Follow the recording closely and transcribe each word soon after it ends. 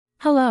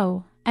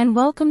Hello, and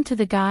welcome to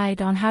the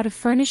guide on how to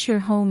furnish your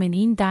home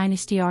in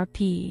Dynasty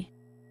RP.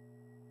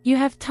 You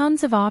have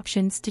tons of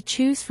options to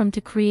choose from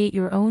to create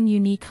your own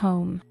unique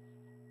home.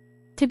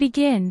 To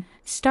begin,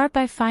 start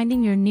by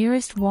finding your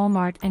nearest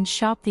Walmart and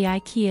shop the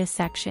IKEA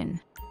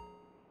section.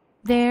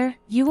 There,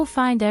 you will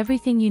find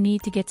everything you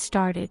need to get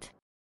started.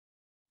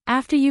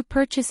 After you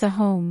purchase a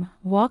home,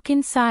 walk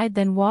inside,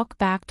 then walk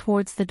back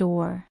towards the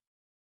door.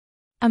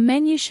 A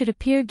menu should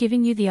appear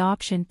giving you the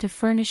option to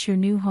furnish your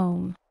new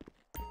home.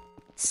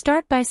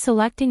 Start by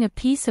selecting a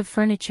piece of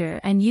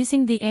furniture and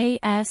using the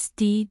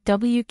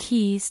ASDW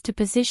keys to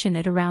position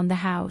it around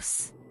the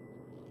house.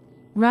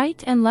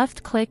 Right and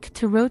left click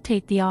to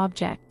rotate the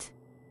object.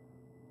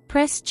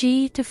 Press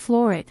G to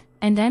floor it,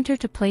 and enter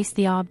to place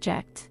the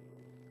object.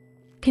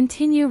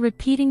 Continue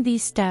repeating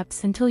these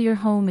steps until your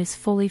home is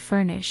fully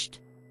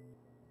furnished.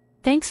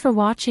 Thanks for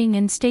watching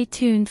and stay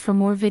tuned for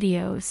more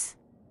videos.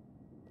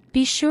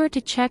 Be sure to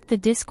check the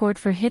Discord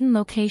for hidden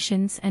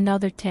locations and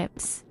other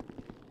tips.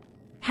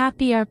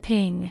 Happy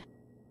RPing!